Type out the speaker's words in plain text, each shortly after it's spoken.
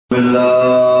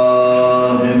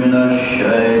بالله من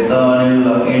الشيطان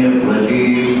اللعين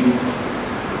الرجيم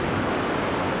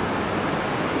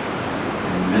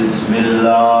بسم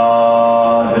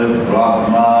الله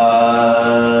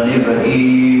الرحمن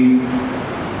الرحيم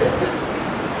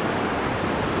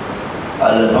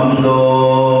الحمد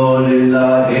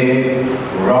لله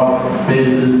رب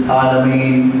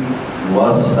العالمين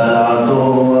والصلاة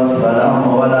والسلام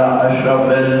على أشرف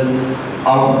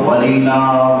الأولين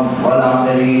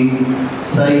والآخرين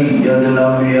سيد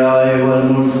الأنبياء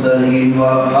والمرسلين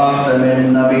وخاتم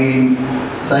النبيين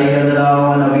سيدنا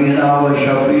ونبينا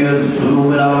وشفيع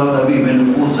ذنوبنا وطبيب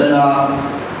نفوسنا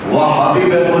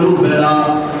وحبيب قلوبنا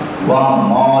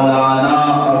ومولانا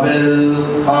أبي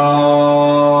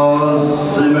القاسم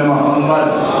محمد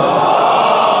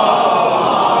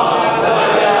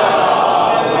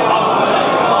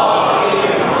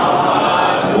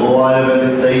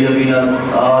الطيبين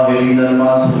الطاهرين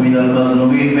المعصومين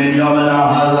المظلومين من يومنا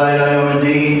هذا إلى يوم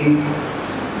الدين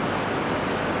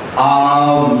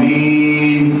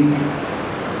آمين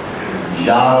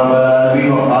يا رب العالمين.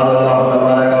 وقال الله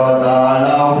تبارك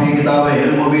وتعالى في كتابه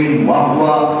المبين وهو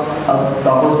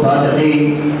أصدق الصادقين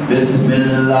بسم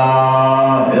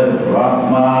الله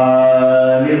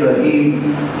الرحمن الرحيم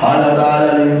هل أتى على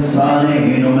الإنسان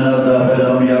حين من الدهر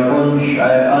لم يكن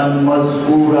شيئا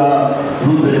مذكورا.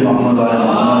 درود بر محمد و آل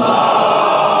محمد.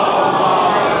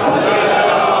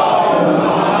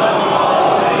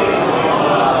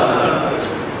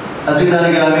 عزیزان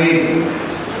گرامی،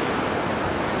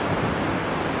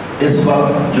 اس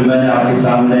وقت جو میں نے آپ کے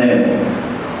سامنے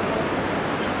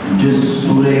جس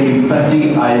سورہ کی پہلی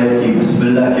آیت کی بسم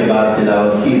اللہ کے بعد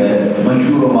تلاوت کی ہے،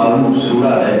 مشہور و معروف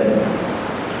سورہ ہے،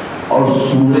 اور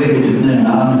سورہ کے جتنے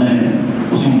نام ہیں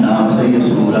اسی نام سے یہ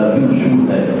سورہ بھی مشہور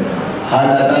ہے. حال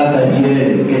ادا کریے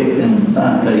کہ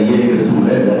انسان کریے کہ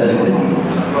سورہ ظہر کریے.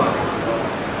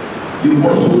 یہ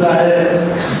وہ سورہ ہے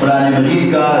قرآن مجید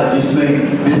کا جس میں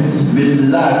بسم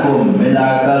اللہ کو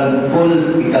ملا کر کل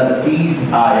 31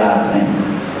 آیات ہیں،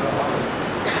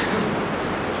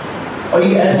 اور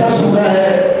یہ ایسا سورہ ہے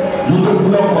جو تو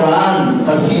پورا قرآن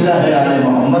قصیدہ ہے آل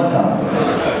محمد کا،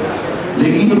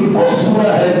 لیکن یہ وہ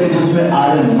سورہ ہے کہ جس میں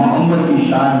آل محمد کی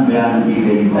شان بیان کی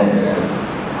گئی ہے.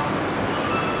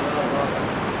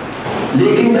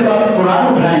 لیکن جب آپ قرآن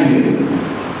اٹھائیں گے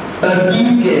ترتیب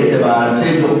کے اعتبار سے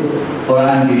تو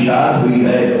قرآن کی اشاعت ہوئی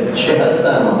ہے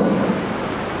 76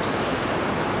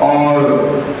 اور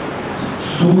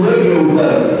سورہ کے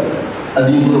اوپر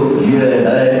عزیزو یہ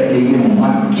ہے کہ یہ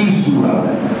مکی سورہ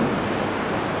ہے.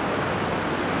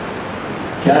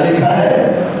 کیا لکھا ہے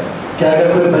کہ اگر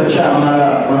کوئی بچہ ہمارا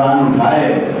قرآن اٹھائے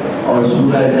اور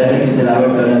سورہ ظہر کی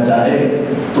تلاوت کرنا چاہے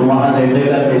تو وہاں دیکھے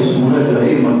گا کہ سورہ جو ہے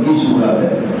مکی سورہ ہے،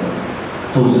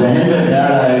 تو ذہن میں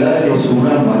خیال آئے گا کہ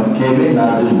سورہ مکے میں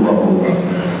نازل ہوا ہوگا.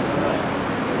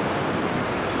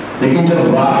 لیکن جب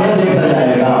واقعہ دیکھا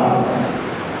جائے گا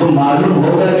تو معلوم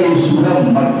ہوگا کہ یہ سورہ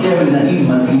مکے میں نہیں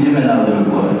مدینے میں نازل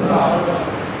ہوا ہے.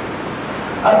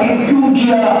 اب یہ کیوں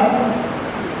کیا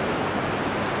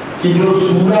کہ جو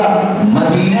سورہ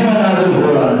مدینے میں نازل ہو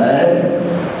رہا ہے،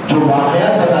 جو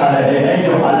واقعات بتا رہے ہیں،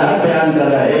 جو حالات بیان کر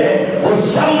رہے ہیں، وہ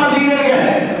سب مدینے کے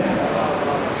ہیں،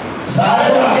 سارے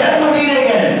واقعات مدینے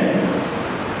کے ہیں.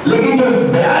 لیکن جو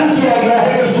بیان کیا گیا ہے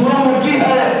کہ سورہ مکی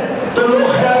ہے تو لوگ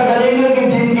خیال کریں گے کہ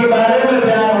جن کے بارے میں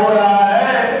بیان ہو رہا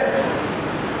ہے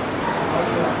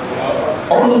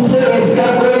اور ان سے اس کا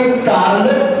کوئی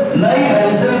تعلق نہیں ہے،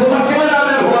 اس لیے تو مکے میں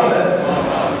نازل ہوا ہے.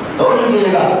 تو لیجیے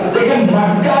گا، لیکن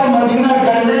مکہ اور مدینہ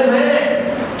کرنے میں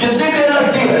کتنی دیر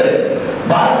لگتی ہے،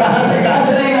 بات کہاں سے کہاں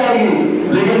چلی جائے گی.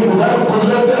 لیکن ادھر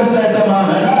قدرت کا اہتمام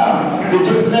ہے نا کہ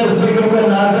جس نے ذکر کو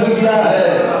نازل کیا ہے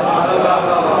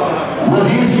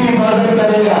وہی اس کی حفاظت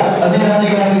کرے گا. عزیزان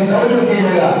گرامی توجہ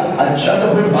کیجیے گا. اچھا تو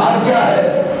پھر بات کیا ہے؟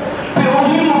 پھر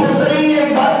انہی مفسرین نے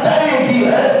ایک بات طے کی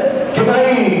ہے کہ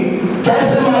بھائی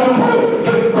کیسے معلوم ہو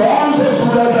کہ کون سے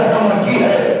سورہ ظہر مکی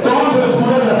ہے، کون سے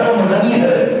سورہ ظہر مدنی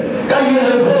ہے. کہ یہ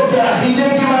دیکھو کہ عقیدے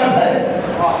کی بات ہے.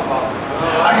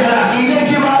 اگر عقیدے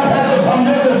کی بات ہے تو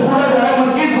سمجھو کہ سورہ ظہر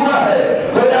مکی سورہ ہے.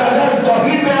 کوئی اگر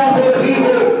توحید بیان ہو رہی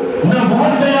ہو،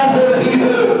 نبوت بیان ہو رہی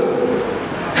ہو،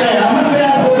 قیامت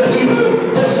بیان ہو رہی ہو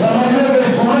تو سمجھ لو کہ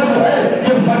سورہ جو ہے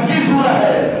یہ مکی سورہ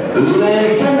ہے.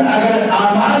 لیکن اگر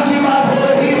اعمال کی بات ہو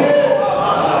رہی ہو،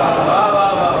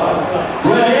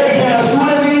 وہ ایک ہے اصول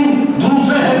دین،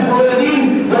 دوسرے ہے فروع دین.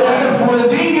 تو اگر فروع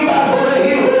دین کی بات ہو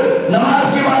رہی ہو، نماز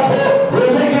کی بات ہو،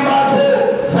 روزے کی بات ہو،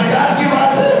 زکات کی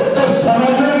بات ہو، تو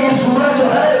سمجھ لو کہ سورہ جو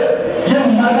ہے یہ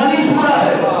مدنی سورہ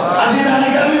ہے. عزیزان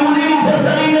گرامی انہی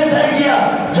مفسرین نے طے کیا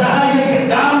جہاں یہ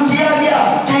کام کیا گیا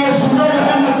کہ یہ سورہ جو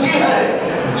ہے مکی ہے،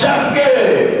 جبکہ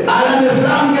عالم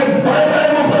اسلام کے بڑے بڑے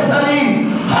مفسرین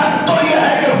حتی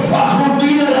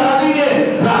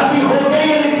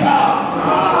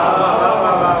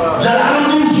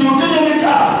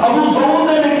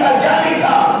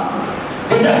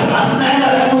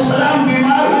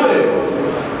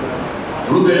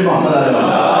درود میرے محمد علیہ وسلم.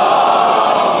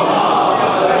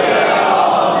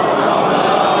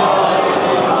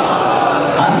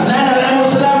 حسنین علیہ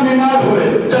السلام بیمار ہوئے.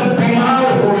 جب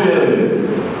بیمار ہوئے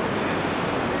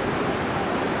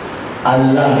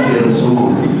اللہ کے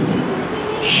رسول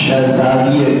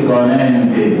شہزادی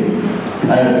کونین کے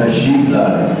گھر تشریف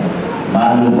لائے.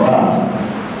 معلوم ہوا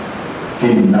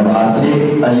کہ نواسے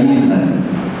علی ہیں.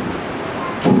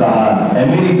 تو کہا اے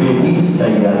میری بیٹی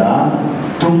سیدہ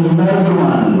تم نذر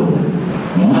مان لو,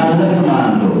 منت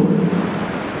مان لو.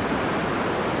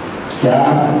 کیا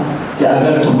کہ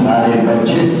اگر تمہارے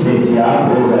بچے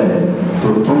صحتیاب ہو گئے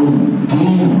تو تم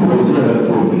 3 روزے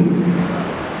رکھو گی.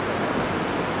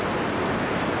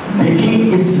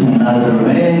 دیکھیں اس نظر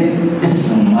میں,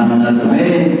 اس منت میں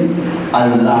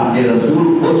اللہ کے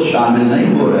رسول خود شامل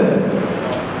نہیں ہو رہے,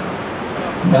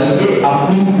 بلکہ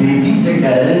اپنی بیٹی سے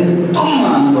کہہ رہے ہیں کہ تم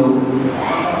مان لو,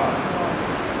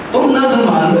 تم نظر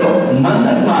مان لو,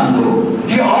 منت مان لو.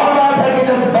 یہ اور بات ہے کہ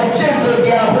جب بچے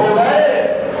صحتیاب ہو گئے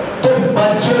تو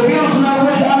بچے بھی اس نظر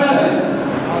میں شامل ہیں,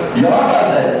 یہ اور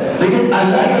بات ہے. لیکن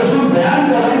اللہ کے رسول بیان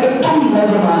کر رہے ہیں کہ تم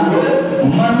نظر مان لو,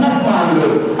 منت مان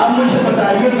لو. اب مجھے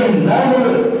بتائیے کہ نظر,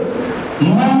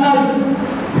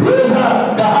 منت, روزہ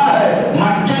کہاں ہے؟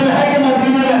 مکے میں ہے کہ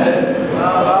مدینے میں ہے؟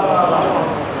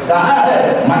 کہاں ہے؟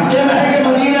 مکے میں ہے کہ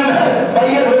مدینے میں ہے؟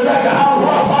 بھائی یہ روزہ کہاں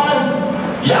ہوا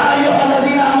فرض؟ یا ایھا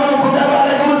الذین آمنوا کتب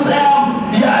علیکم الصیام,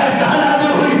 یہ آیت کہاں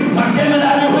نازل ہوئی؟ مکے میں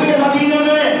نازل ہوئی کہ مدینے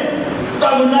میں؟ تو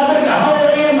اب نظر کہاں ہو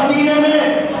رہی ہے؟ مدینے میں.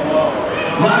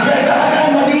 واقعہ کہاں کا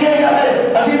ہے؟ مدینے کا ہے.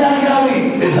 عزیزان گرامی,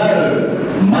 ادھر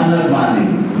منت مانی,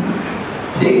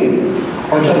 ٹھیک ہے,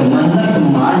 اور جب منت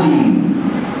مانی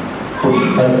تو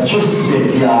بچے سے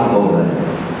تیار ہو گئے,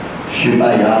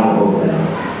 شفا یاب ہو گئے.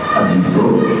 عزیزو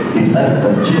ادھر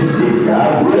بچے سے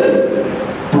تیار ہوئے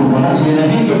تو وہاں یہ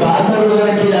نہیں کہ بعد میں روزہ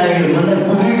رکھے جائیں گے, منت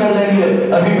پوری کر لیں گے,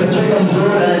 ابھی بچے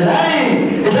کمزور ہیں.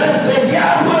 نہیں, ادھر سے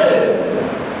تیار ہوئے,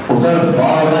 ادھر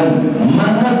فوراً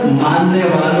منت ماننے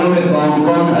والوں میں کون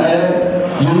کون ہے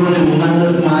جنہوں نے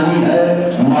منت مانی ہے؟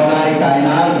 مولا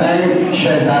کائنات ہے,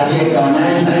 شہزادی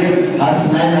کونین ہے,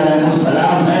 حسنین علیہ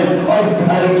السلام ہے, اور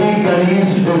گھر کی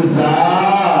کنیز فضہ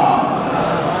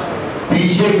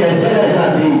پیچھے کیسے رہ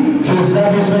جاتی؟ فضہ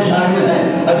بھی اس میں شامل ہے.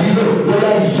 عزیزو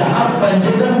گویا یہاں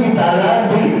پنجتن کی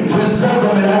تعداد بھی فضہ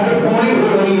کو ملا کے پوری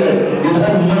ہو رہی ہے.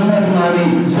 ادھر منت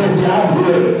مانی, صحتیاب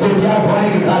ہوئے, صحتیاب ہونے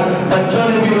کے ساتھ بچوں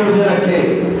نے بھی روزے رکھے.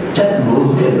 جب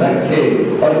روزے رکھے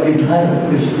اور ادھر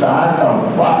افطار کا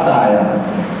وقت آیا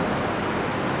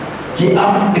کہ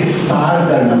اب افطار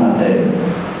کرنا ہے,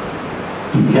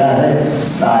 تو کیا ہے,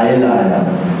 سائل آیا.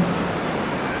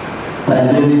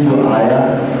 پہلے دن جو آیا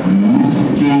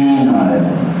مسکین آیا.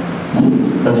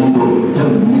 عزیزو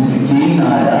جب مسکین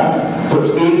آیا تو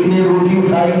ایک نے روٹی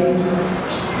اٹھائی,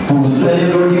 دوسرے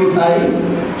نے روٹی اٹھائی,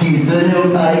 تیسرے نے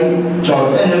اٹھائی,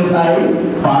 چوتھے نے اٹھائی,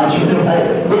 پانچویں نے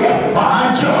اٹھائی. یہ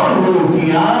پانچوں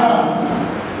روٹیاں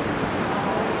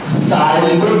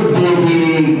سائل کو دے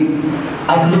دی.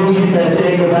 اب لوگ یہ کہتے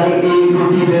ہیں کہ بھائی ایک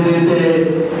روٹی دے دیتے,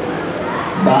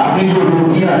 باقی جو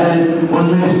روٹیاں ہیں ان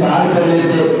میں افطار کر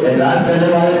لیتے. اعزاز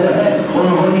کرنے والے جو ہیں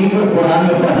انہوں نے کو قرآن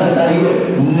میں پڑھنا چاہیے,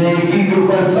 نیکی کے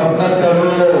اوپر سبقت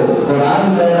کرو,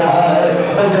 قرآن کہہ رہا ہے.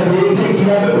 اور جب ایک نے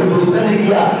کیا تو پھر دوسرے نے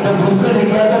کیا, جب دوسرے نے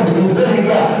کیا تو پھر تیسرے نے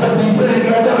کیا, جب تیسرے نے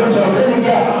کیا تو پھر چوتھے نے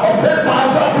کیا, اور پھر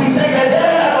پانچواں پیچھے کیسے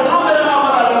رہا؟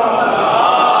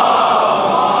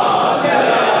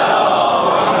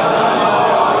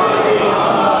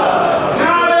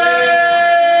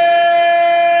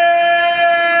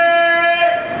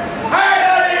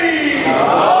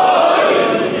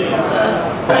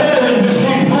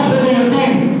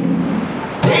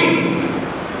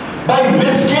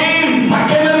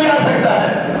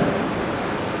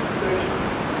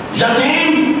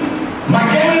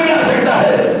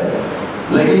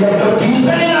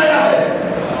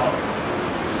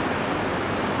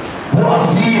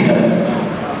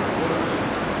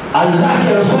 اللہ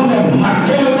کے رسول نے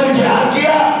مکے میں کوئی جہاد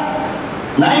کیا؟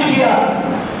 نہیں کیا.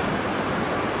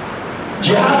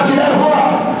 جہاد کدھر ہوا؟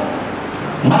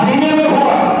 مدینے میں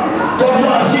ہوا. تو جو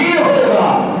اسیر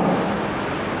ہوگا,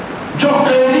 جو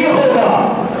قیدی ہوگا,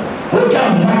 وہ کیا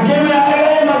مکے میں آئے گا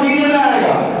یا مدینے میں آئے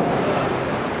گا؟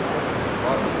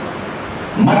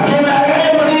 مکے میں آئے گا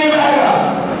یا مدینے میں آئے گا؟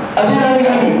 عزیزان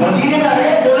گرامی, مدینے میں آئے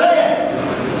گا. بولے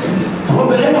تو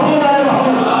بولے محمد علیہ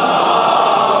محمد.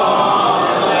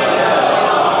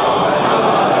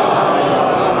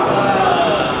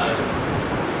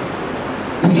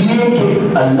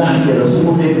 کہ اللہ کے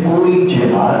رسول نے کوئی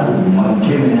جہاد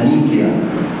مکے میں نہیں کیا.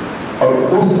 اور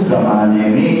اس زمانے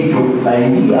میں جو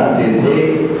قیدی آتے تھے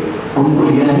ان کو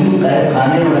یہ نہیں قید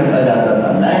خانے میں رکھا جاتا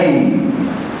تھا, نہیں,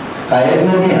 قید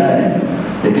میں بھی ہے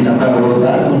لیکن اپنا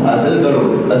روزگار تم حاصل کرو.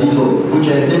 عزیزو کچھ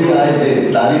ایسے بھی آئے تھے،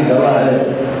 تاریخ گواہ ہے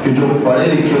کہ جو پڑھے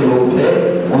لکھے لوگ تھے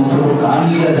ان سے وہ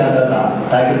کام لیا جاتا تھا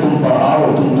تاکہ تم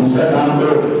پڑھاؤ، تم دوسرا کام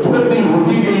کرو. تم اپنی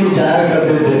روٹی کے لیے جایا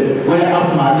کرتے تھے. وہ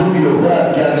اب معلوم یہ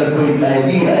ہوگا کہ اگر کوئی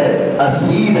قیدی ہے،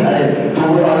 اسیر ہے،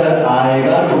 تو وہ اگر آئے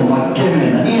گا تو مکے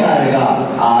میں نہیں آئے گا،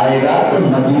 آئے گا تو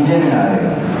مدینے میں آئے گا.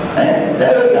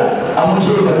 اب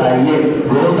مجھے بتائیے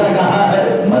روزہ کہاں ہے؟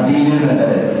 مدینے میں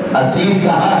ہے. اسیر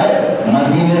کہاں ہے؟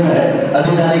 مدینے میں ہے.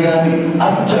 عزیزان گرامی،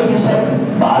 اب جب یہ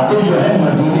سب باتیں جو ہیں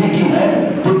مدینے کی ہیں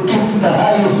تو کس طرح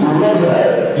یہ سورج جو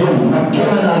ہے یہ مکے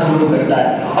میں نازل ہو سکتا ہے؟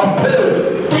 اور پھر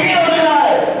تینوں دن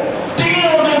آئے،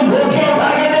 تینوں دن روٹیاں اٹھا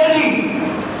کے دے دی.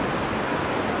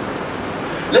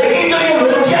 لیکن جو یہ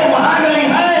روٹیاں وہاں گئی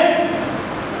ہیں،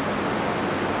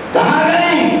 کہاں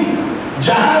گئی؟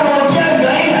 جہاں روٹیاں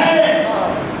گئی ہیں،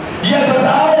 یہ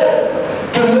بتاؤ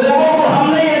کہ لوگوں کو ہم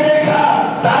نے یہ دیکھا،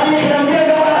 تاریخ انبیاء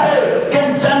گواہ ہے کہ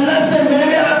جنت سے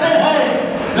میوے آتے ہیں،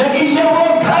 لیکن یہ وہ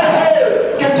گھر ہے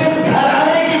کہ جس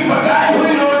گھرانے کی پکائی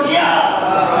ہوئی روٹیاں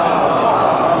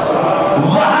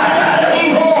وہاں جا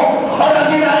رہی ہو. اور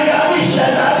عزیزان گرامی،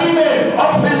 شہزادی میں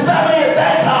اور فضہ میں یہ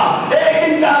طے تھا، ایک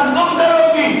دن کام تم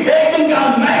کرو گی، ایک دن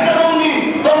کام میں کروں گی.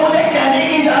 تو مجھے کہنے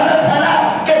کی اجازت ہے نا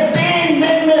کہ 3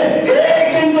 دن میں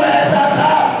ایک دن تو ایسا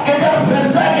تھا کہ جب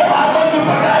فضہ کے ہاتھوں کی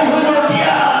پکائی ہوئی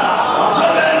روٹیاں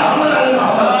جو میرے محمد علی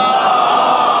محمد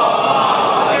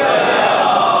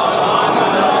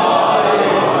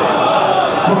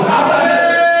تو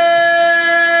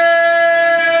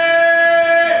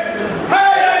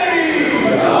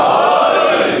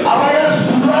اب اگر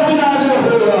سورج نازل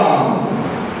ہوگا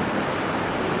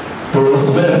تو اس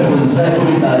میں فضہ کی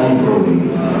بھی تعریف ہوگی.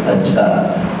 اچھا،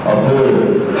 اور پھر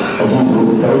عزیزو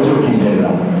توجہ کیجیے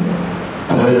گا،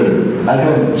 پھر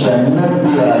اگر جنت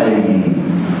بھی آئے گی،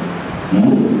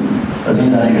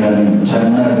 عزیزان گرامی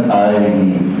جنت آئے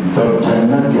گی تو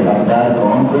جنت کے حقدار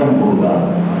کون کون ہوگا؟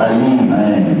 علی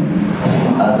ہیں،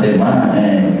 فاطمہ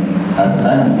ہیں،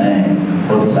 حسن ہیں،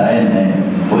 حسین ہیں.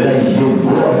 گویا یہ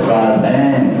وہ افراد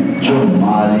ہیں جو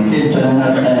مالک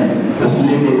جنت ہیں، اس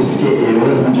لیے کہ اس کے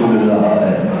عوض میں جو مل رہا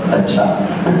ہے. اچھا،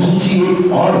 دوسری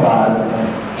ایک اور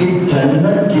بات کہ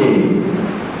جنت کے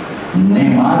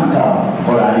نعمات کا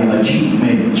قرآن مجید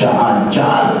میں جہاں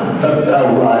جہاں تذکرہ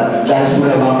ہوا ہے، چاہے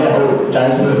سورہ واقعہ ہو، چاہے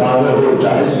سورہ باقر ہو،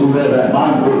 چاہے سورہ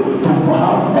رحمان ہو، تو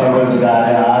وہاں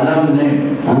پروردگار عالم نے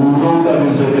حوروں کا بھی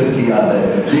ذکر کیا ہے.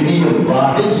 لیکن یہ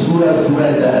واحد سورہ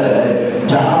دہر ہے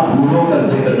جہاں حوروں کا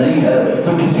ذکر نہیں ہے.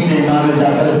 تو کسی نے امام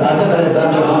جعفر صادق علیہ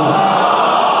السلام سے پوچھا،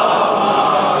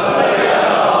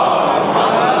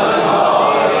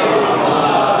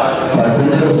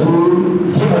 فرزند رسول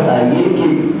یہ بتائیے کہ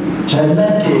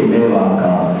جنت کے میوہ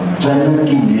کا، جنت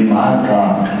کی نعمات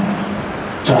کا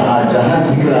جہاں جہاں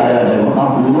ذکر آیا ہے وہاں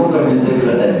حوروں کا بھی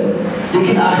ذکر ہے،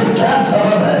 لیکن آخر کیا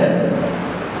سبب ہے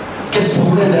کہ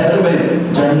سورہ دہر میں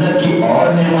جنت کی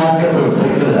اور نعمات کا تو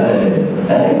ذکر ہے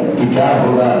کہ کیا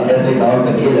ہوگا، کیسے گاؤں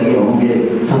تکیے لگے ہوں گے،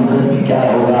 سندرس کی کیا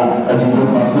ہوگا، عزیز و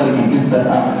مخمل کی کس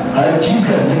طرح، ہر چیز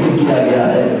کا ذکر کیا گیا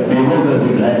ہے، میووں کا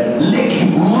ذکر ہے،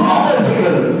 لیکن حوروں کا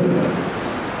ذکر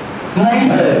نہیں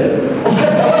ہے. اس کا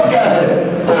سبب کیا ہے؟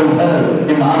 تو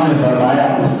ادھر امام نے فرمایا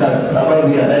اس کا سبب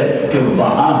یہ ہے کہ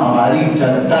وہاں ہماری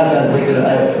جنتا کا ذکر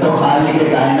ہے. تو خالق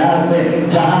کائنات نے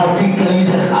جہاں اپنی کنیز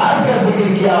خاص کا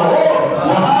ذکر کیا ہو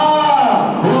وہاں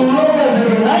حوروں کا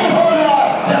ذکر نہیں ہوگا،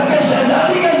 جبکہ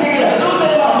شہزادی کا ذکر ہے. تو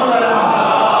میرے محمد علی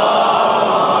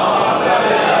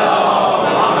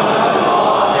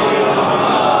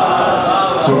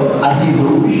تو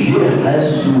عزیزو یہ ہے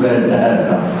سورہ دہر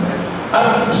کا.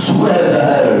 اب سورہ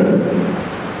دہر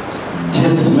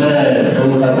جس میں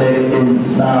خلقت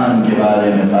انسان کے بارے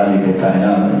میں خالق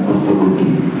کائنات نے گفتگو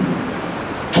کی،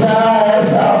 کیا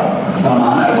ایسا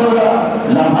زمانہ گزرا،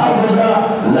 لمحہ گزرا،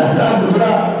 لحظہ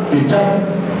گزرا کہ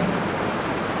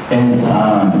جب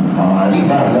انسان ہماری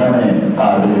بارگاہ میں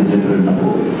قابل ذکر نہ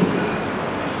ہو؟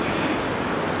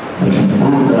 لیکن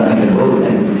دو طرح کے لوگ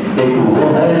ہیں، ایک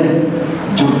وہ ہے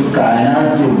جو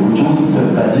کائنات کے وجود سے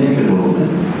پہلے کے لوگ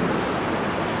ہیں،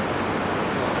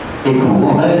 ایک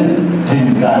وہ ہے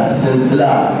جن کا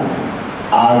سلسلہ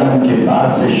آدم کے بعد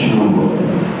سے شروع ہو گیا.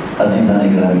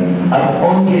 عزیزان گرامی، اب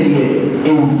ان کے لیے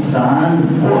انسان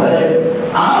وہ ہے،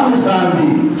 عام انسان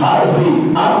بھی، خاص بھی،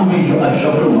 عام بھی، جو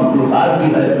اشرف المخلوقات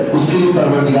بھی ہے. اس کے لیے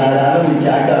پروردگار عالم نے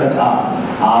کیا کیا رکھا؟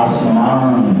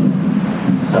 آسمان،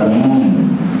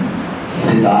 زمین،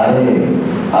 ستارے،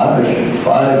 عرش،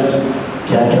 فرش،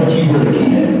 کیا کیا چیزیں رکھی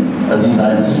ہیں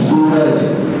عزیزان، سورج،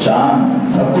 چاند،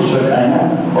 سب کچھ رکھا ہے نا.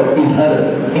 اور ادھر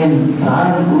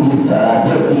انسان کو یہ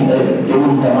صلاحیت دی ہے کہ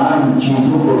ان تمام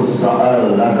چیزوں کو سحر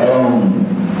لگاؤں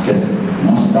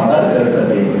مستقر کر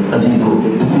سکے. عزیزو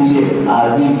اسی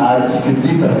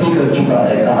چکا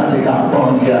ہے، کہاں سے کہاں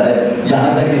پہنچ گیا ہے، یہاں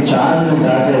تک کہ چاند میں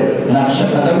جا کے نقش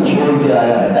قدم چھوڑ کے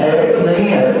آیا ہے۔ تو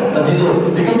نہیں ہے عزیزو،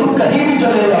 لیکن تم کہیں بھی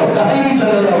چلے جاؤ، کہیں بھی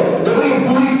چلے جاؤ، دیکھو یہ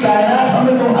پوری کائنات ہم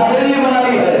نے تمہارے لیے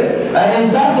بنائی ہے، اے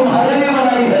انسان تمہارے لیے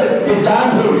بنائی ہے۔ یہ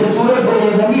چاند ہو، یہ سورج ہو،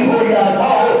 یہ زمین ہو، یہ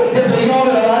آسمان ہو، یہ دنیا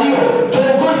میں روانی ہو، جو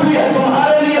کچھ بھی ہے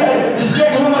تمہارے لیے ہے، اس لیے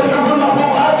کہ تم اشرف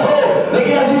المخلوقات ہو۔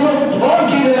 لیکن عزیزو غور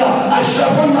کیجیے گا،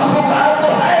 اشرف المخلوقات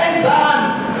تو ہے انسان،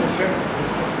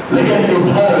 لیکن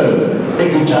ادھر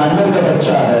ایک جانور کا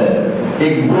بچہ ہے،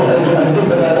 ایک وہ ہے جو انڈے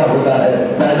سے پیدا ہوتا ہے،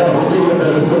 پیدا ہوتے ہوئے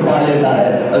پھر اس کو پا لیتا ہے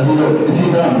عزیزو۔ اسی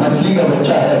طرح مچھلی کا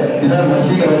بچہ ہے، ادھر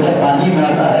مچھلی کا بچہ پانی میں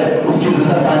آتا ہے، اس کے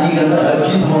اندر پانی کے اندر ہر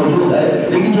چیز موجود ہے،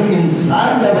 لیکن جو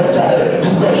انسان کا بچہ ہے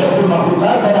جس کو اشرف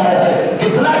المخلوقات بنایا ہے،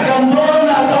 کتنا کمزور اور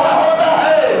ناتواں ہوتا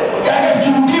ہے کہ اگر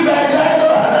چوٹی بیٹھ جائے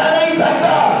تو ہٹا نہیں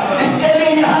سکتا۔ اس کے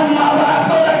لیے یہاں ماں باپ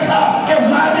کو رکھا کہ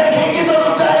ماں دیکھے گی تو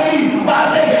رک جائے گی،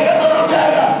 باپ دیکھے گا تو رک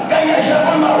جائے گا، کہیں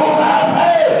اشرف المخلوقات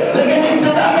ہے۔ لیکن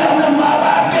ابتدا میں ہم نے ماں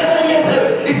باپ کے ذریعے سے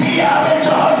اسی لیے آپ نے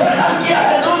جوہر سے خلق کیا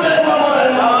ہے، تم میرے محمد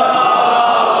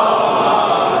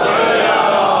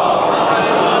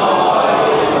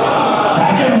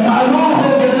تاکہ معلوم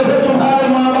ہو کہ دیکھو تمہارے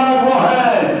ماں باپ وہ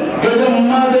ہیں کہ جب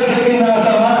ماں دیکھے گی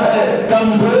ناتواں ہے،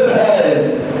 کمزور ہے،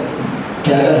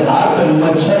 کہ اگر ہاتھ پہ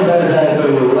مچھر بیٹھ جائے تو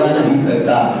یہ اڑا نہیں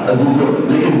سکتا عزیزو۔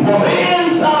 لیکن وہی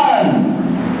انسان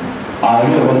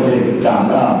آگے بڑھ کے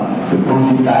کہا کہ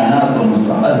پوری کائنات کو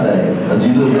مستقر کرے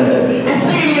عزیزو۔ یہ ہے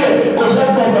اسی لیے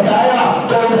قدرت نے بتایا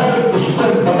تو ادھر اس کو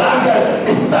بتا کر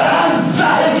اس طرح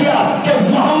ظاہر کیا کہ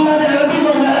محمد عربی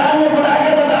کو میدان میں بلا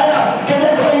کے بتایا کہ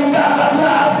دیکھو ان کا قبضہ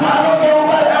آسمانوں کے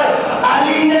اوپر ہے۔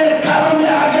 علی نے گھر میں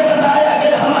آگے بتایا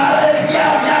کہ ہمارا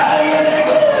اختیار کیا ہے، یہ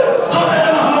دیکھو تو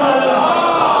میرے محمد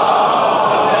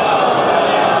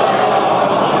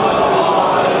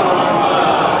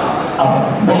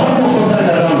اب بہت مختصر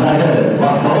کر رہا ہوں،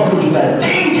 وقت بہت ہو چکا ہے۔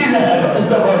 تین چیزیں ہیں اس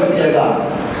پہ غور کیجیے گا۔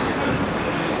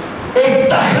 ایک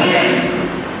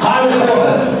تخلیق، خالق وہ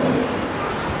ہے،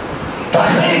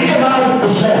 تخلیق کے بعد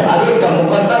اس نے ہر ایک کا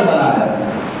مقدر بنایا،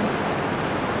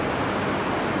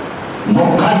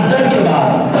 مقدر کے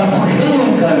بعد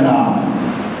تسخیر کرنا،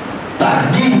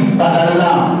 تقدیر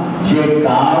بدلنا، یہ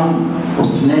کام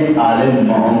اس نے آل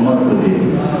محمد کو دے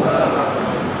دیا۔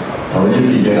 توجہ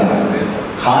کیجیے گا،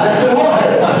 خالق تو وہ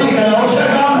ہے، تخلیق کرنا اس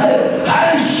کا کام ہے،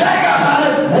 ہر شے کا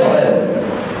خالق وہ ہے۔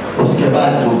 اس کے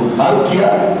بعد جو خلق کیا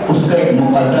اس کا ایک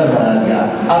مقدر بنا دیا۔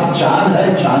 اب چاند ہے،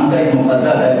 چاند کا ایک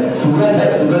مقدر ہے، سورج ہے،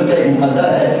 سورج کا ایک مقدر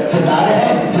ہے، ستارے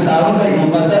ہیں، ستاروں کا ایک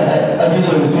مقدر ہے۔ عزیز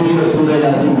و رسول سورج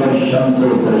عظیم والشمس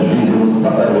تجری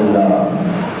لمستقر لہا۔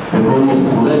 دیکھو یہ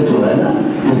سورج جو ہے نا،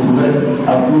 یہ سورج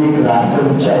اپنی ایک راستے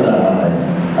میں چل رہا ہے،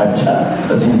 اچھا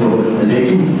عزیزو،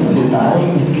 لیکن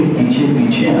ستارے اس کے پیچھے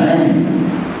پیچھے ہیں۔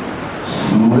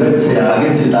 سورج سے آگے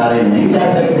ستارے نہیں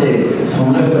جا سکتے،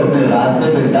 سورج تو اپنے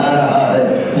راستے پہ جا رہا ہے،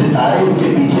 ستارے اس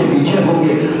کے پیچھے پیچھے ہوں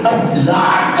گے۔ اب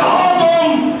لاکھ کہو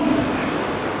تم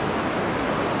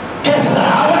کہ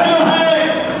صحابہ جو ہیں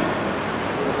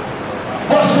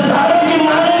وہ ستاروں کی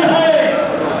مانند ہے،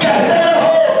 کہتے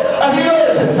رہو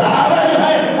عزیزو، صحابہ جو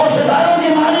ہیں وہ ستاروں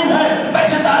کی مانند ہے، میں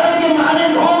ستاروں کی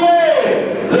مانند ہوں گے،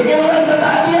 لیکن انہوں نے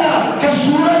بتا دیا کہ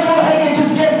سورج وہ ہے کہ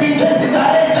جس کے پیچھے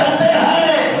ستارے چلتے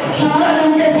ہیں، سورج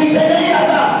ان کے پیچھے نہیں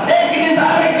آتا۔ ایک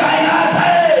نظام کائنات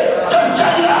ہے جو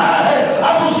چل رہا ہے،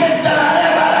 اب اس کے چلانے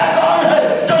والا کون ہے؟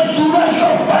 جو سورج کو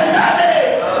پلٹا دے،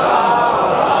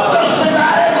 جو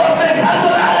ستارے کو اپنے گھر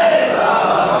بلا لے،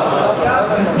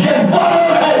 یہ وہ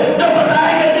لوگ ہے جو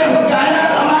بتائیں گے دیکھو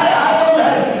کائنات ہمارے ہاتھوں میں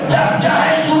ہے، جب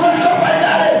چاہے سورج کو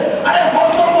پلٹا دے۔ ارے وہ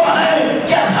تو وہ ہیں،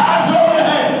 یہ خاص لوگ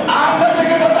ہیں، آپ کو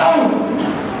جگہ بتاؤں،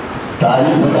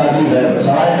 تاریخ بتا دی ہے،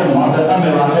 سوائے مواdat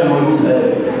میں واقع موجود ہے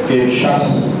کہ ایک شخص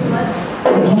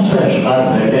اور دوسرے اشخاص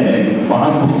بیٹھے ہیں، وہاں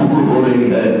گفتگو ہو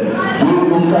رہی ہے، جو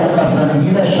ان کا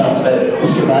پسندیدہ شخص ہے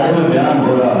اس کے بارے میں بیان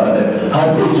ہو رہا ہے،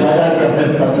 ہر کوئی چاہ رہا کہ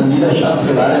اپنے پسندیدہ شخص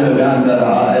کے بارے میں بیان کر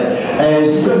رہا ہے۔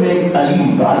 ایسے میں ایک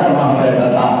علی والا وہاں بیٹھا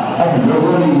تھا۔ اب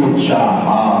لوگوں نے یہ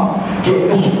چاہا کہ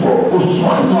اس کو اس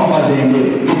وقت موقع دیں گے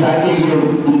کہ تاکہ یہ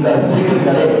ان کا ذکر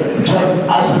کرے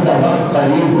جب عصر کا وقت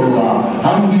قریب ہوگا۔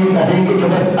 ہم یہ کہیں گے کہ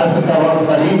بس عصر کا وقت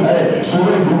قریب ہے،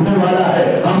 سورج ڈوبنے والا ہے،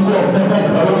 ہم کو اپنے اپنے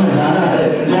گھروں میں جانا ہے،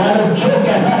 لہٰذا جو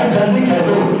کہنا ہے جلدی کہہ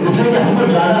دو، اس لیے کہ ہم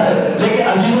کو جانا ہے۔ لیکن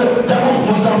عزیزو، جب اس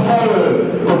مظفر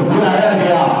کو بلایا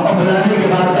گیا اور بلانے کے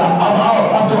بعد کہا اب آؤ،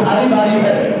 اب تمہاری باری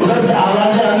ہے، ادھر سے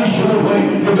آوازیں آنی شروع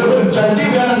ہوئی کہ جو جلدی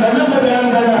بیان کرنا تو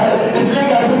بیان کرنا ہے، اس لیے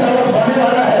کہ عصر کا وقت ہونے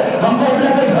والا ہے، ہم کو اپنے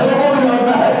اپنے گھروں کو بھی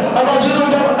لوٹنا ہے۔ اب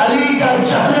عزیزو، جب علی کا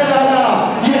چاہنے والا،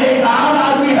 یہ ایک عام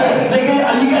آدمی ہے لیکن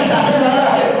علی کا چاہنے والا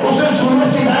ہے، اس نے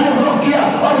سورج کی جانب رخ کیا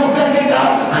اور رک کر کے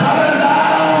کہا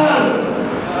خبردار،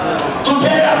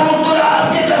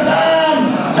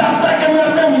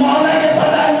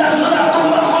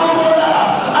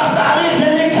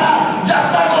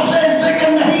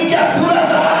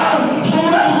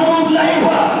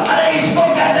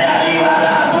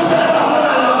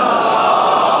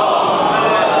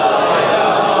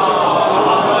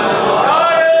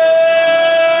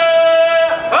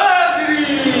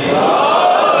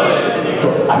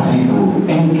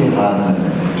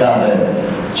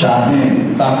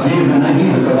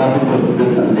 कबाब को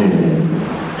बेसन दे दें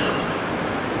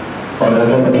और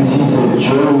अगर किसी से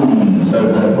जुर्म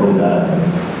सरजद हो जाए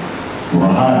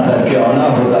वहां तक के औला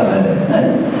होता है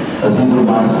अजीजो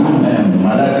मासूम है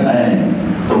मलक है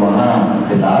तो वहां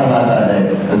किताब आता है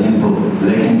अजीजो।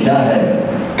 लेकिन क्या है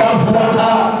कब हुआ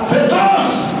था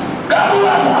फिरदौस कब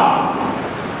हुआ था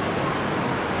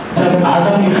जब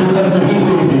आदम की खिदमत नहीं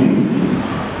हुई थी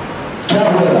क्या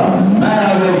हुआ था मैं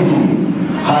आ गई थी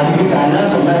खाली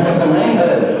कायनात तो मैं पसंद नहीं है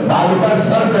बाल पर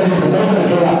सर करी तो दर्द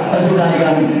रखेगा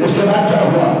अजीज। इसके बाद क्या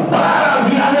हुआ बड़ा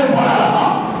रहा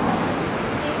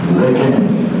लेकिन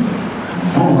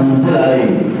वो मंजिल आई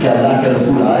कि अल्लाह के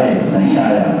रसूल आए नहीं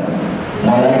आया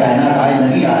मौला कायनात आए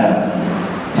नहीं आया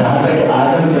जहां तक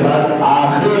आदम के बाद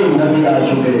आखिरी नबी आ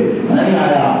चुके नहीं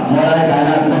आया मौला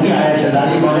कायनात नहीं आया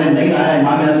शहजादी मौला नहीं आया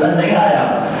इमाम हसन नहीं आया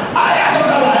तो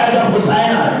कब आया जब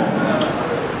हुसैन आए।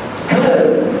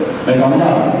 मैं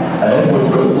कहूँगा अरे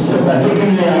फिरदौस इससे पहले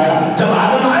क्यों नहीं आया जब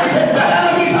आदम आए थे पहला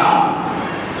नबी था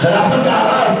खिलाफत का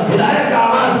आवाज हिदायत का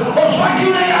आवाज उस वक्त ही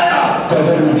नहीं आया तो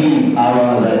अगर नहीं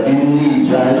आवाज है इन्नी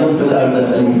जाहिलुन फिल अर्द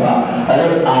खलीफा अरे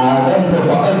आदम तो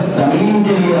फकत जमीन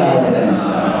के लिए आए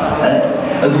हैं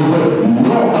अजीजों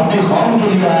नूह अपनी कौम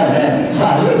के लिए आए हैं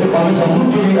साहिल अपनी कौम समूह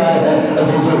के लिए आए हैं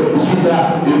अजीजों। इसी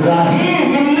तरह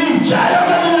इब्राहिम इन्नी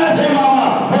जाहिलुन से मामा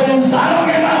वो इंसानों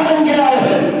के नाम बन के आए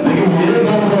हैं लेकिन मेरे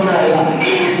काम कौन आएगा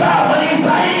ईसा बनी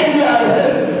ईसाई के लिए आए हैं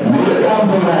मेरे काम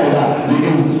कौन आएगा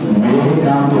लेकिन मेरे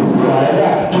काम तो वो आएगा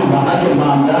जो वहां के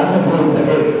मामला में बोल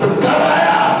सके तो कब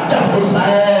आया जब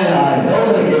हुसैन आए कौन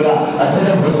रखेगा। अच्छा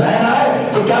जब हुसैन आए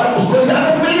तो क्या उसको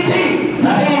इजाजत मिली थी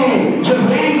नहीं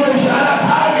जिब्रील को इशारा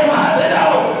था कि वहां से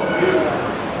जाओ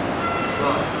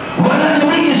वरना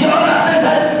जिब्रील किसी और रास्ते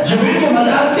से जिब्रील की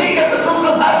मजाल थी कि फिर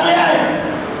उसको साथ ले आए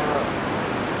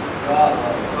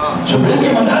जिब्रील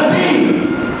की मजाल थी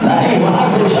नहीं वहां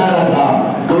से इशारा था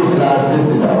तो उस रास्ते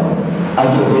से जाओ।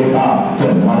 अब जो देखा कि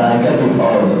मलाइका की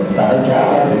फौज क्या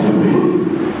बात है जिब्रील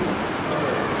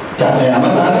क्या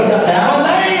कयामत आ गई क्या कयामत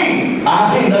नहीं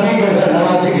आखिरी नबी के घर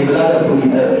नवासे की विलादत हुई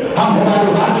है हम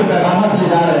हमारे माँ के पैगामत ले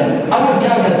जा रहे हैं। अब वो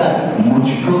क्या कहता है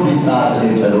मुझको भी साथ ले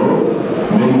चलो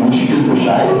मेरी मुश्किल तो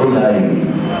शायद हो जाएगी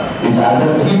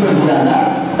इजाजत ही तो लिया ना।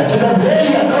 अच्छा जब ले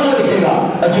लिया तो लिखेगा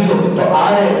अजी तो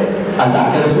आए अल्लाह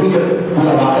के रसूल के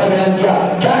पूरा वाक़या बयान किया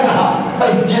क्या कहा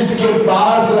भाई जिसके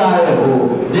पास लाए हो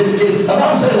जिसके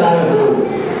सबब से लाए हो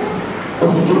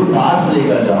उसके पास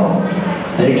लेकर जाओ।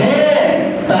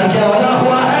 देखें तर्क औला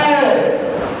हुआ है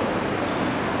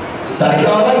तर्क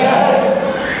औला क्या है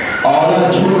औला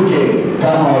छोड़ के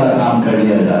कम औला काम कर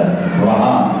लिया जाए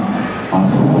वहां हम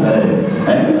तो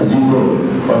है अजीजों।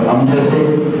 और हम जैसे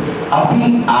अभी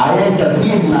आए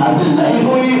तकलीफ नाजिल नहीं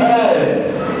हुई है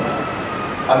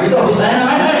अभी तो हुसैन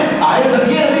आए हैं आए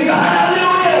तकलीफ अभी कहाँ नाजिल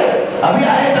हुई है अभी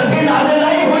आए तकलीफ नाजिल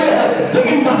नहीं हुई है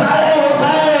लेकिन बता रहे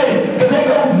हुसैन कि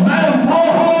देखो मैं वो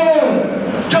हूँ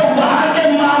जो वहां के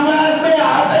मामला में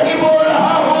आते ही बोल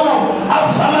रहा हूँ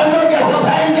अब समझ लो कि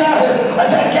हुसैन क्या है।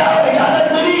 अच्छा क्या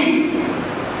इजाजत मिली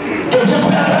कि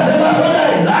जिसमें अगर से मत हो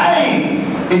जाए नहीं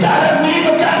इजाजत मिली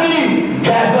तो क्या मिली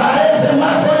गहवारे से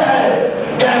मत हो जाए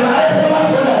गहवारे से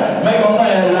मत हो जाए। मैं कहूँगा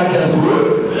अल्लाह के रसूल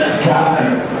क्या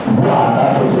वो आता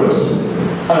फिरदौस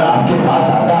और आपके पास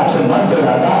आता आपसे मस्त हो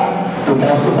जाता तो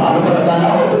क्या उसको बालों पर बताना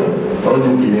होते तो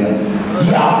जो कीजिएगा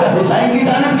ये आपने हुसैन की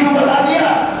जानिब क्यों बता दिया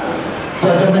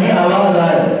तो जब नहीं आवाज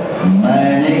आए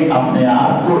मैंने अपने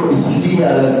आप को इसलिए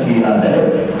अलग किया है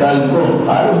कल को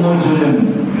हर मुजरिम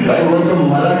भाई वो तो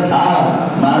मलक था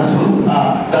मासूम था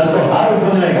कल को हर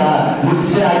गुनहगार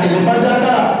मुझसे आगे निपट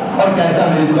जाता और कहता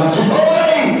मेरी बख्शिश हो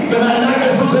गई कि मैं अल्लाह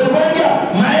के रसूल से निपट गया।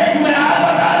 मैं एक मियार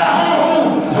बता रहा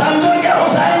हूँ समझो कि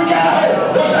हुसैन क्या है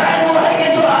हुसैन वो है कि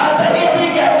जो आते ही अभी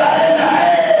कहवारे न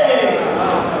है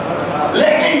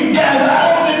लेकिन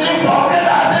कहवारों की इतनी फौकत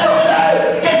हासिल हो जाए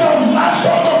कि जो मस्त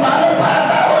हो तो बालों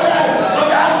फराता हो जाए तो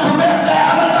जब सुबह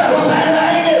कयामत तक हुसैन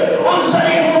आएंगे उस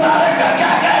जरिए मुबारक का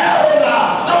क्या कहना होगा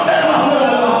तो फिर मोहम्मद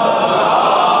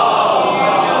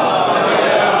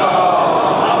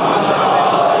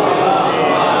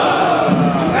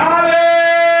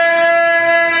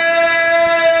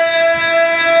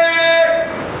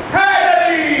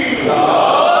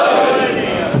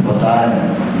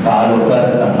बालों पर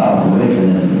कथा हुए कि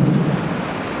नहीं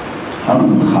हम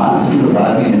खास की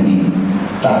उदादी नहीं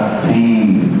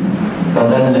तख्तीर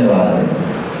बदलने वाले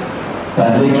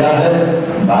पहले क्या है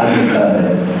बाद में क्या है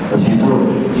अजीजों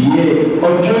ये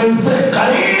और जो इनसे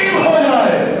करीब हो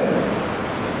जाए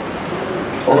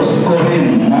उसको भी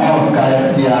मौत का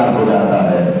इख्तियार हो जाता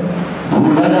है।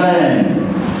 दूर न जाए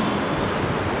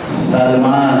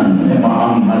सलमान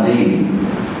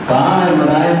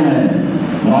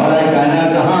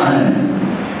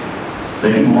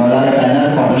لیکن مولانا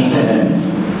کائنات پہنچتے ہیں،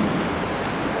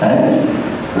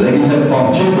 لیکن جب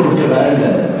پہنچے تو اٹھ کے بیٹھ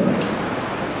گئے.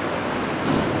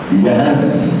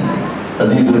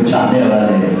 عزیز و چاہنے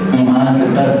والے ایمان کے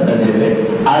 10 درجے پہ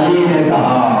علی نے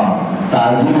کہا،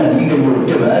 تعظیم علی کے اٹھ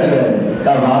کے بیٹھ گئے،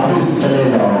 کہا واپس چلے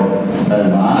جاؤ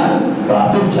سلمان،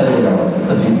 واپس چلے جاؤ.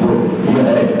 عزیزو یہ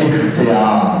ہے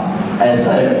اختیار،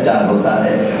 ایسا اختیار ہوتا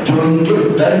ہے جو ان کے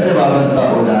در سے وابستہ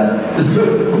ہو جائے. اس کے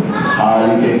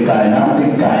خالق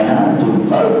کائنات جو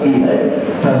خلق کی ہے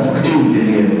تسخیر کے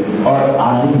لیے، اور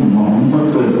عالم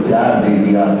محمد کو اختیار دے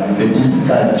دیا کہ جس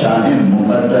کا چاہے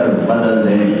مقدر بدل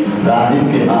دے.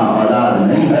 راہب کے ہاں اولاد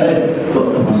نہیں ہے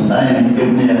تو حسین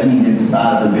ابن علی نے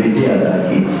 7 بیٹے ادا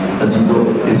کی. عزیزو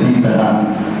اسی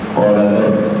طرح اور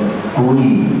اگر کوئی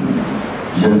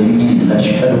یزیدی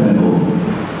لشکر میں ہو،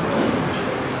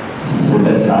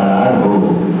 سپہ سالار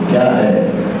ہو، کیا ہے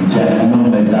جہنم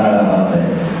میں جا رہا ہے،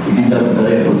 لیکن جب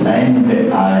در حسین پہ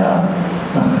آیا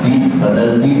تخطیط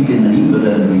بدل دی کہ نہیں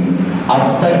بدل دی.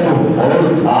 اب تک وہ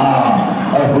ہور تھا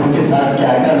اور ہور کے ساتھ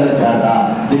کیا کر جاتا،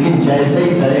 لیکن جیسے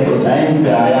ہی در حسین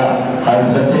پہ آیا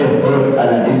حضرت ہور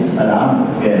علیہ السلام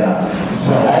گیا.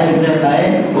 سہیل ابن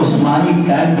قین عثمانی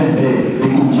کیمپ میں تھے،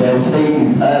 لیکن جیسے ہی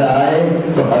ادھر آئے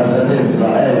تو حضرت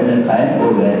سہیل ابن قین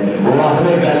ہو گئے. واہب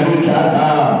قلبی کیا تھا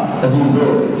عزیزو،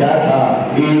 کیا تھا؟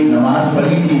 ایک نماز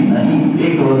پڑھی تھی نہیں،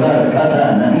 ایک روزہ رکھا تھا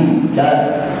نہیں، کیا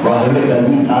واہب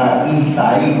قلبی تھا،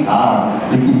 عیسائی تھا.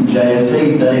 لیکن جیسے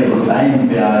ہی در حسین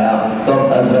پہ آیا تو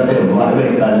حضرت واہب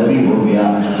قلبی ہو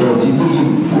گیا. تو عزیزو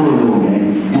یہ وہ لوگ ہیں،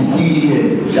 اسی لیے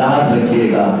یاد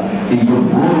رکھیے گا کہ یہ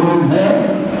وہ لوگ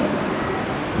ہیں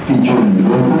کہ جو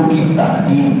لوگوں کی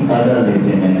تخطیط بدل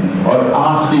دیتے ہیں. اور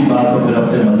آخری بات تو پھر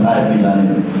اپنے مسائل کی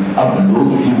جانب اب لوگ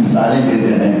کی مثالیں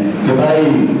دیتے ہیں کہ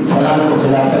بھائی فلاں کو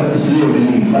خلافت اس لیے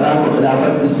ملی، فلاں کو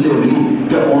خلافت اس لیے ملی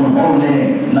کہ انہوں نے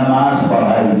نماز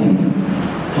پڑھائی تھی.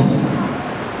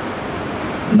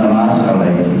 نماز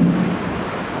پڑھائی تھی.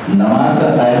 نماز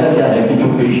کا قاعدہ کیا ہے کہ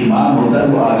جو پیش امام ہوتا ہے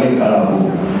وہ آگے کھڑا ہو.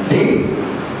 ٹھیک،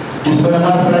 کس کو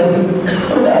نماز پڑھائی تھی؟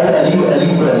 علی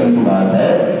کی بات ہے،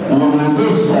 انہوں نے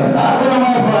تو سرکار کو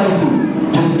نماز پڑھائی تھی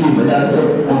جس کی وجہ سے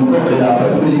ان کو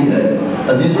خلافت ملی ہے.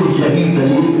 عزیزو یہی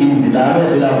دلیل ان بدا میں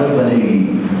خلافت بنے گی.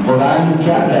 قرآن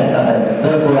کیا کہتا ہے؟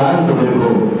 ذرا قرآن کو دیکھو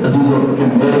عزیزو کہ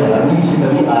میرے حبیب سے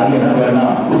کبھی آگے نہ بڑھنا،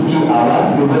 اس کی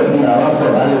آواز کے اوپر اپنی آواز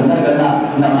کو غالب نہ کرنا.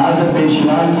 نماز پیش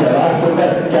امام کی آواز کو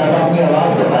کر کیا آپ اپنی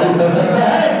آواز کو غالب کر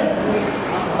سکتے ہیں؟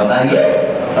 بتائیے،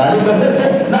 غالب کر سکتے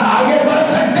ہیں؟ نہ آگے بڑھ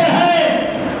سکتے ہیں.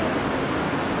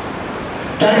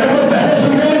 کیا اگر کوئی پہلے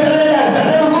سننے میں چلے جائے،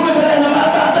 پہلے رکوع میں چلے، نماز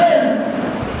باطل.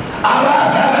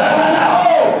 آواز کا غلبہ نہ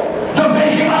ہو، جو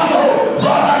پیش امام ہو.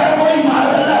 اور اگر کوئی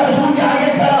معاذ اللہ رسول کے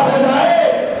آگے کھڑا ہو جائے،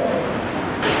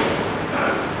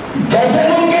 کیسے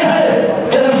ممکن ہے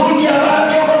کہ رسول کی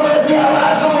آواز کے اوپر کوئی اپنی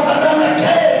آواز کو مقدم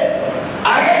رکھے،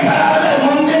 آگے کھڑا ہو جائے؟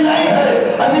 ممکن نہیں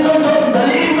ہے. عزیزوں جو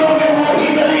دلیل دو گے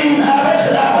وہی دلیل ناب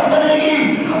خلافت بنے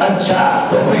گی. اچھا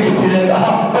تو کوئی کسی نے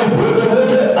کہا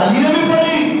علی نے بھی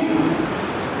پڑھی،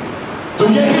 تو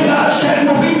یہی بات شیخ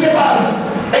مفید کے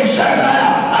پاس ایک شخص آیا،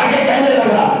 آگے کہنے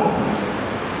لگا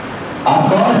آپ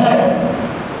کون ہے؟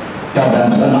 کیا میں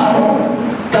مسلمان ہوں؟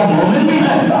 کیا مومن بھی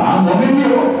ہے؟ کہا مومن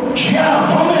بھی ہو. شیعہ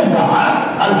مومن؟ کہا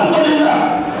الحمدللہ.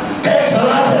 کہ ایک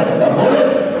سوال ہے، کیا بولے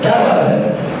کیا بات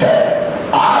ہے؟ کہ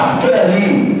آپ کے علی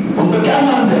ان کو کیا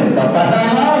مانتے ہیں؟ کیا پہلا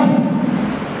امام؟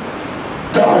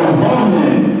 کیا انہوں نے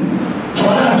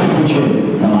فلاں کے پیچھے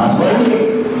نماز پڑھ لی؟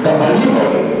 کیا پڑھی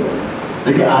ہوگی؟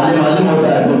 لیکن عالم ہوتا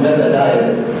ہے، وہ جیسا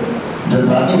جائے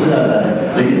جذباتی ہو جاتا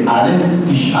ہے، لیکن عالم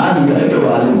کی شان یہ ہے کہ وہ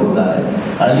عالم ہوتا ہے،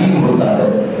 علیم ہوتا ہے.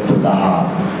 تو کہا،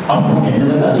 اب وہ کہنے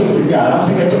لگا کہ اتنے آرام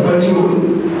سے کہتے پڑھ لی ہوگی.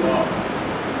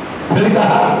 پھر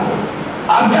کہا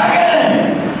آپ کیا کہہ رہے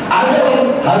ہیں؟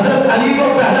 آپ حضرت علی کو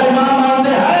پہلا امام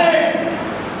مانتے ہیں،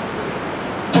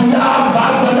 تو کیا آپ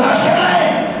بات برداشت کر رہے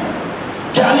ہیں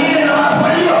کہ علی نے نماز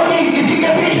پڑھی ہوگی کسی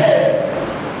کے پیچھے؟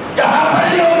 کہاں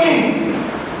پڑھی ہوگی؟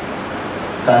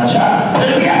 اچھا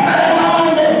پھر بھی پہلا امام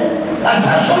مانتے؟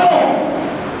 اچھا سنو،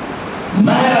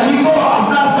 میں علی کو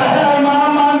اپنا پہلا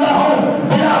امام مانتا ہوں،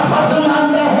 بلا فصل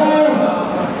مانتا ہوں.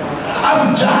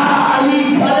 اب جہاں علی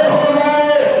کھڑے ہو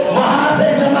گئے وہاں سے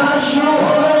جماعت شروع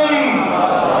ہو گئی.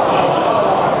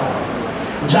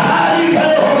 جہاں علی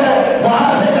کھڑے ہو گئے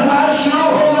وہاں سے جماعت شروع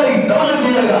ہو گئی. توجہ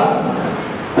دیجیے گا،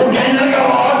 وہ کہنے لگا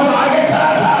وہ اور جو آگے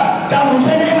کھڑا تھا، کیا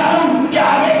مجھے نہیں معلوم کہ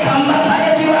آگے کھمبا تھا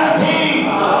کہ دیوار تھی؟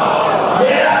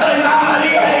 میرا تو امام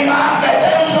علی ہے، امام کہتے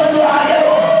ہیں اس کو جو آگے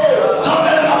ہو تو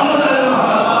میرے محمد علیہ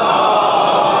محمد.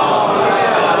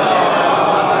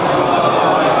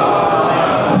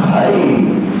 بھائی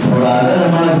فرادہ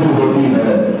نماز جو ہوتی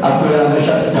ہے، اب کوئی اگر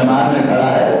شخص جماعت میں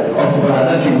کھڑا ہے اور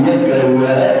فرادہ کی نیت کرے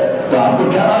ہوئے ہے تو آپ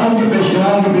حیران کے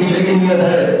پیشیان کے پیچھے کی نیت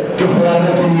ہے کہ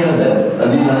فلانا کی نیت ہے.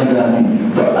 عزیزان گرامی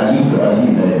تو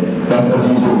علی ہے. بس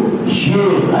عزیزو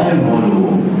یہ ہے وہ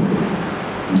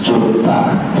لوگ جو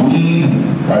تقدیر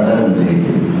بدل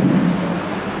دیتے.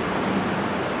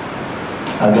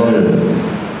 اگر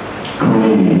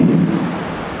کوئی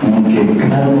ان کے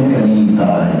گھر میں کنیز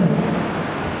آئے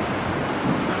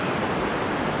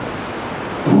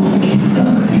تو اس کی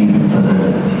تقدیر بدل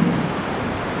جاتی.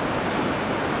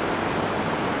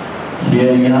 یہ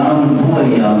ایام وہ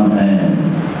ایام ہیں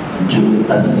جو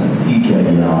اسدی کے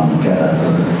ایام کہتے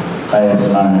ہیں. قید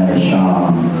خانہ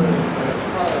شام،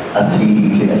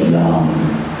 اسیر کے ایام.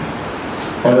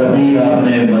 اور ابھی آپ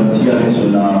نے مرثیہ بھی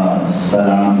سنا،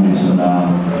 سلام بھی سنا،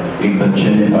 ایک بچے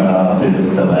نے پڑھا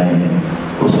پھر تباہی نے،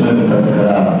 اس میں بھی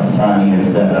تذکرہ ثانی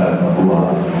زہرا کا ہوا.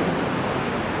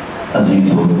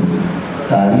 عزیزو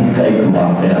تاریخ کا ایک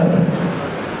واقعہ ہے.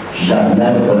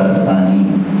 یحییٰ خراسانی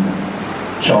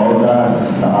 14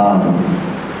 سال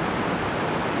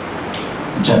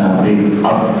جناب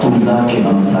عبداللہ کے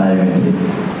ہمسائے میں تھے.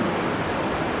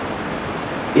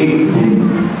 ایک دن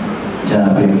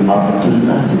جناب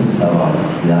عبداللہ سے سوال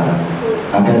کیا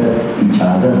اگر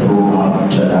اجازت ہو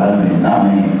آپ جلال میں نہ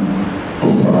آئیں تو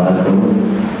سوال کرو.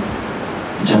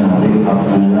 جناب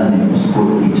عبداللہ نے اس کو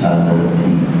اجازت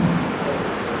دی.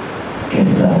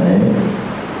 کہتا ہے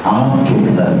آپ کے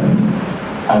گھر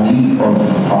علی اور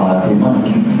فاطمہ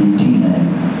کی بیٹی ہے.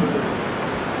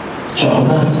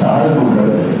 14 سال گزر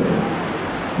گئے،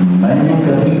 میں نے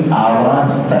کبھی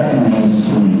آواز تک نہیں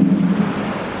سنی.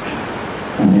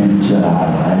 انہیں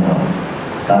جلال آیا.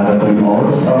 اگر کوئی اور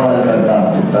سوال کرتا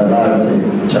تو تلوار سے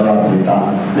جواب دیتا،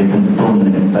 لیکن تم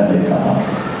نے پہلے کہا.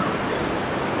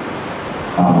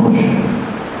 خاموش.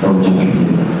 توجہ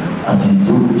کیجیے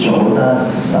عزیزو، 14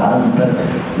 سال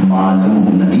تک معلوم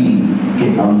نہیں کہ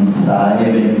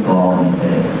ہمسائے میں کون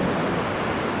ہے.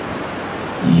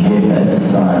 یہ ہے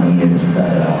ثانی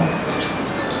زہرا.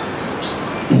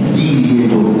 اسی لیے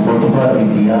جو خطبہ بھی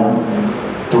دیا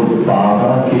تو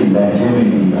بابا کے لہجے میں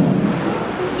دیا،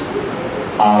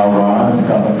 آواز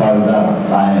کا پردہ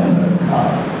قائم رکھا.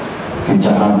 کہ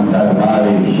جہاں دربار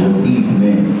یزید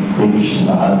میں ایک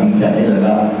صحابی کہنے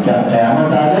لگا کیا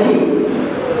قیامت آ گئی؟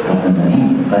 کہا نہیں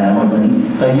قیامت نہیں،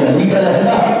 یہ علی کا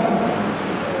لہجہ.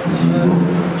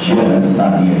 یہ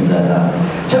ثانی زہرا.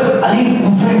 جب علی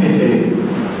کوفے میں تھے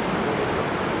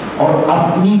اور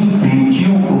اپنی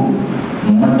بیٹیوں کو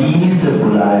مدینے سے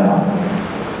بلایا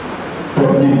تو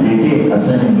اپنے بیٹے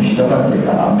حسن مشتبہ سے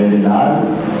کہا میرے لال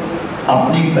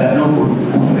اپنی بہنوں کو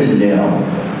کوفے لے آؤ،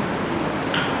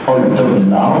 اور جب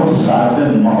لاؤ تو ساتھ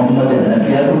میں محمد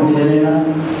حنفیہ کو بھی لے لینا،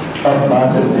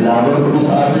 عباس دلاور کو بھی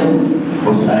ساتھ لیں،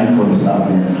 حسین کو بھی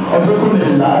ساتھ لیں. اور دیکھو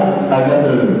میرے لال اگر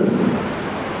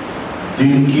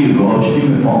دن کی روشنی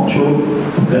میں پہنچو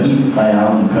تو کہیں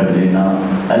قیام کر لینا.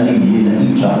 علی یہ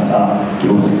نہیں چاہتا کہ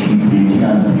اس کی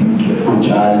بیٹیاں دن کے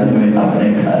اجالے میں اپنے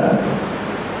گھر آئیں.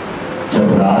 جب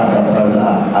رات کا پردہ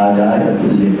آ جائے تو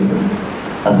لے لو.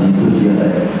 عزیز یہ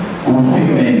ہے کوفے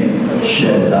میں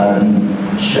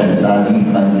شہزادی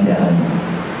بن کے آئی،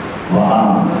 وہاں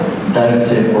درس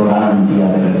قرآن دیا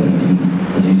کرتی تھی.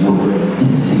 عزیزو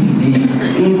اسی لیے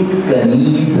ایک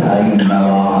کنیز آئی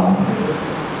نواب،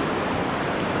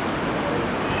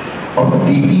 اور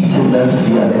بی بی سے درس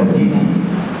لیا کرتی تھی.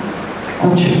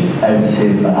 کچھ ایسے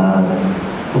بعد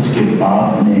اس کے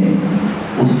باپ نے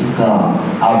اس کا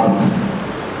عبد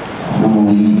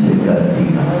خولی سے کر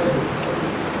دیا.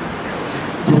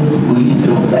 جب خولی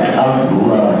سے اس کا عبد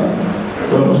ہوا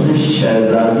تو اس نے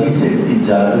شہزادی سے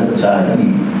اجازت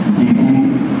چاہی، بی بی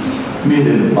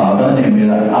میرے بابا نے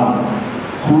میرا عبد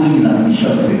خولی نامی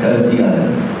شخص سے کر دیا ہے.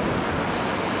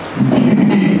 بی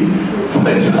بی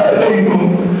میں چاہ رہی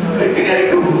ہوں لیکن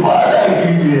ایک وعدہ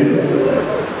کیجیے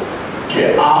کہ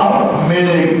آپ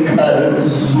میرے گھر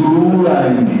ضرور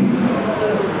آئیں گی.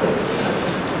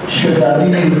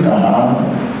 شہزادی نے کہا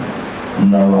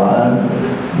نوار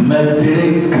میں تیرے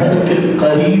گھر کے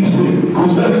قریب سے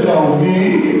گزر جاؤں گی،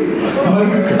 میں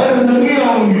گھر نہیں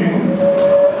آؤں گی.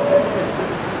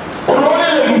 اور رونے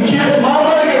لگی، چیخ مار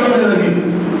مار کے رونے لگی.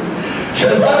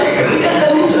 شہزادی گھر کے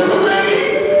قریب سے گزرے گی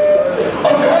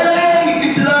اور کہنے لگی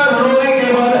اتنا رونے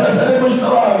کے بعد حسن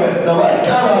مشتبہ آ گئے. نوار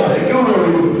کیا بات ہے، کیوں رو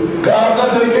رہی ہو؟ کہا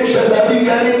تھا کہ شہزادی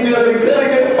کہہ رہی تیرے گھر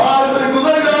کے پاس سے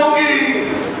گزر جاؤں گی،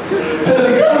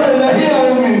 تیرے گھر میں نہیں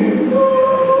آؤں گی.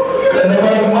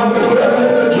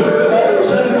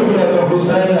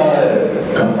 حسین آئے،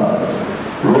 کہا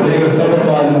رونے کا سبب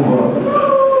معلوم ہوا.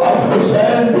 اب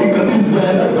حسین بھی کبھی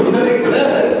زینب کو دیکھتے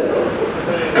ہیں،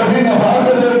 کبھی نواب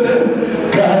کو دیکھتے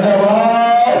ہیں. کہا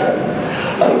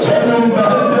نواب اچھا تم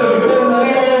بہن تیرے گھر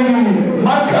نہیں آئیں گی،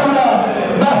 مت گھبرا،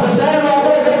 میں حسین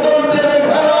واپس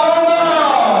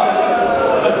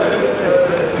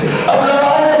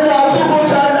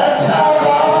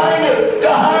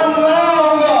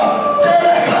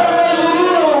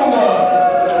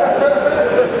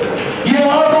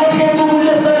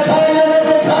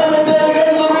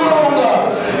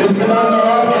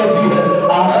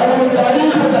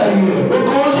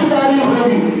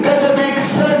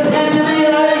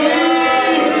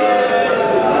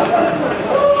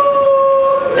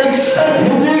 61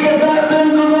 ہجری کے 10 دن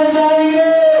گزر جائیں گے،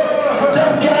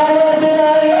 جب قیامت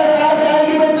آئے گا، رات آئے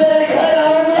گی، میں تیرے گھر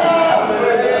آؤں گا۔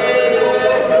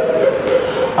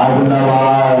 اب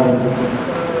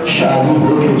نواز شادی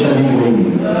ہو کے چلی گئی،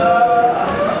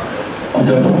 اور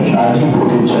جب شادی ہو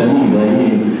کے چلی گئی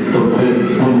تو پھر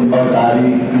دن اور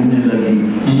تاریخ گننے لگی،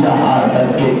 یہاں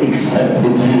تک کہ 61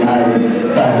 ہجری آئے،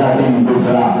 پہلا دن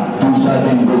گزرا، دوسرا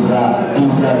دن گزرا،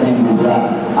 تیسرا دن گزرا،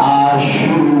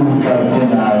 عاشور کا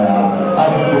دن آیا۔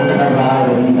 اب وہ گھر آ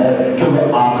رہی ہے کہ وہ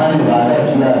آقا نے وعدہ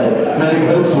کیا ہے میرے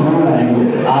گھر ضرور آئیں گے،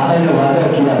 آقا نے وعدہ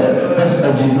کیا ہے۔ بس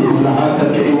عزیزو یہاں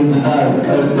تک کہ انتظار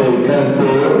کرتے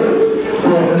کرتے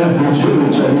وہ اپنے حجرے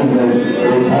میں چلی گئی،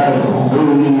 ادھر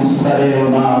خونی سر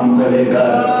امام کو لے کر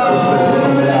اس کو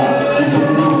حکم ملا کہ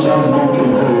جتنی جلد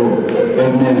ممکن ہو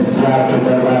ابن زیاد کے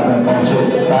دربار میں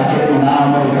پہنچے تاکہ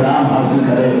انعام اور اکرام حاصل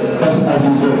کرے۔ بس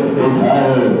عزیزو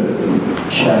ادھر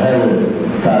شہر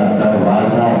کا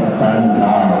دروازہ بند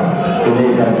تھا،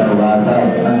 قلعے کا دروازہ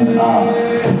بند تھا،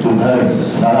 ادھر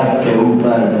سڑک کے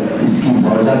اوپر اس کی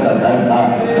زوجہ کا گھر تھا،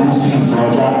 دوسری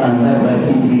زوجہ اندر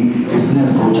بیٹھی تھی۔ اس نے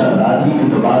سوچا رات ہی کی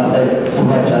تو بات ہے،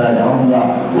 صبح چلا جاؤں گا۔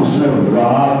 اس نے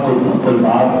رات کو دھپل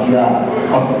باب کیا،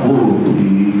 اب وہ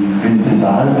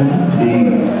انتظار میں تھی،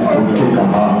 اٹھ کے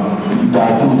کہا،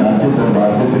 جاتے جاتے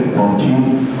دروازے پہ پہنچی،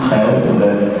 خیر تو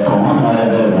ہے، کون آیا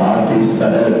ہے رات اس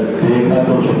طرح؟ دیکھا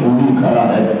تو شکونی کھڑا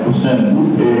ہے، اس نے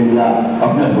منہ پھیر لیا،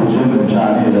 اپنے حجرے میں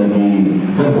جانے لگی۔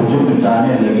 جب حجرے میں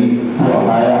جانے لگی وہ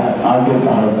آیا، آگے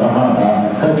کہا کہاں تھا؟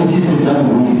 کہا کسی سے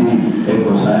جنگ ہوئی تھی، ایک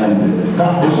حسین تھے۔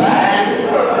 کہا حسین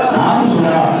نام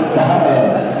سنا؟ کہا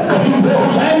کہیں وہ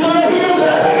حسین تو نہیں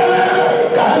ہے؟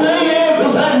 کہا نہیں، ایک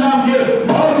حسین نام کے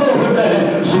بہت لوگ ہوتے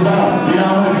ہیں، صبح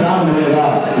انعام اکرام ملے گا،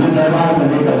 یہ دربار میں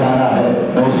لے کر جانا ہے،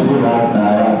 میں اس کو رات میں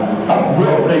آیا۔ اب وہ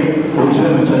اپنے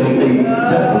حجرے میں چلی گئی،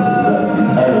 جب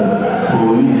ادھر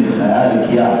کوئی نے خیال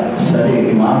کیا سر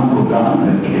امام کو کہاں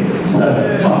رکھے، سر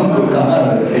امام کو کہاں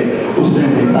رکھے۔ اس نے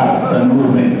دیکھا تنور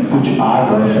میں کچھ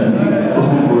آگ روشن تھی،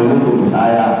 اس نے کوئلوں کو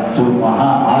اٹھایا، جو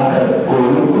وہاں آ کر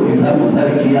کوئلوں کو ادھر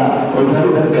ادھر کیا، ادھر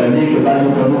ادھر کرنے کے بعد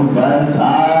جو تنور بند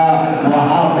تھا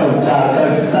وہاں پر جا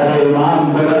کر سر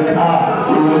امام کو رکھا،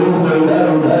 کوئلوں کو ادھر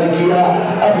ادھر کیا۔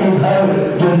 اب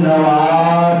ادھر جو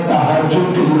نواز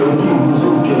تہجد کی روٹی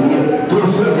حضور کے لیے، تو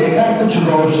اس نے دیکھا کچھ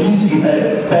روشنی سی ہے،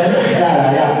 پہلے خیال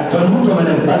آیا تنور تو میں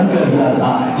نے بند کر دیا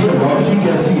تھا، یہ روشنی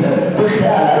کیسی ہے؟ تو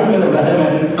خیال آیا میرے بہن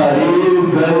میں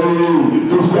قریب گئی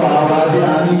تو اس کو آوازیں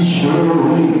آنی شروع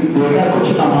ہوئی، دیکھا کچھ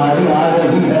ہماری آ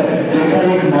رہی ہے، دیکھا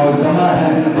ایک معظمہ ہے،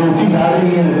 روٹی لا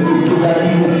رہی ہے، روٹی لا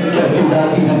رہی ہے، کہتی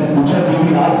جاتی ہے، پوچھا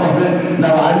بیوی آپ کون ہے؟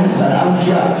 نواز نے سلام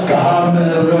کیا، کہا میں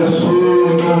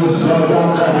رسول کی زوجہ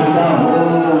خدیجہ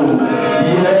ہوں،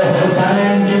 یہ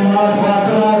حسین کی ماں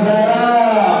فاطمہ زہرا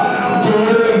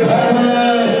تیرے گھر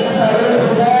میں سر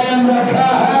حسین رکھا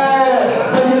ہے۔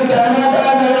 مجھے کہنا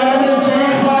تھا نواز نے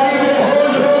چیخ ماری، بے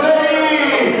ہوش ہو گئی،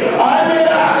 آج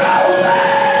میرا آقا حسین،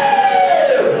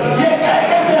 یہ کہہ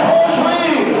کے بے ہوش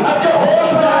ہوئی۔ اب جو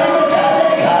ہوش میں آئی تو کیا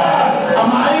دیکھا؟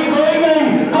 ہماری کوئی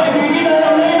نہیں، کوئی بیوی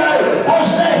نظر نہیں آئی۔ اس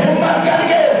نے ہمت کر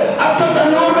کے اب تو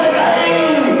تنور میں گئی،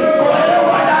 کوئلوں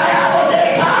کو ہٹایا تو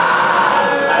دیکھا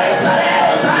ارے سر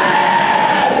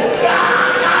حسین کیا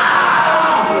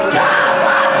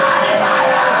بات آنے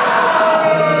والا۔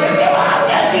 اس کے بعد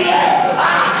کہتی ہے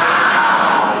آقا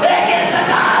ایک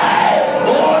انتظار ہے،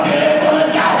 وہ ڈیرے کو میں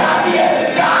کیا چاہتی ہے؟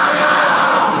 آقا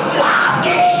آپ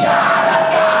کی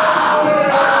شہادت کا،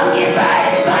 آپ کی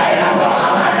بہن زینب کو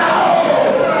خبر نہ ہو،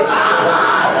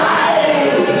 آواز آئی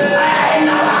اے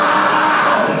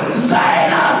نواز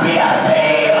زینب بھی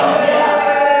اسیر ہو گیا۔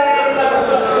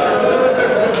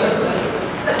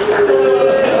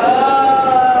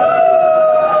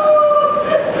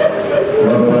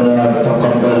 ربنا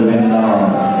تقبل منا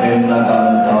انك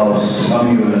انت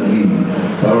السميع العليم۔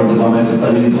 پروردگار میں سے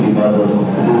قلیل سی عبادت کو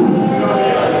قبول،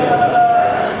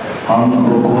 ہم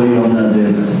کو کوئی ہم نہ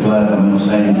دے سوائے ہم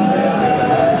حسین،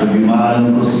 جو بیمار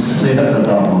ان کو صحت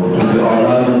عطا ہو، جو کہ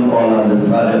اولاد ان کو اولاد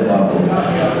صالح عطا ہو،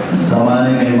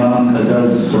 زمانے کے امام کا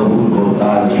جلد ظہور ہو،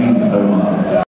 تعجیل فرما۔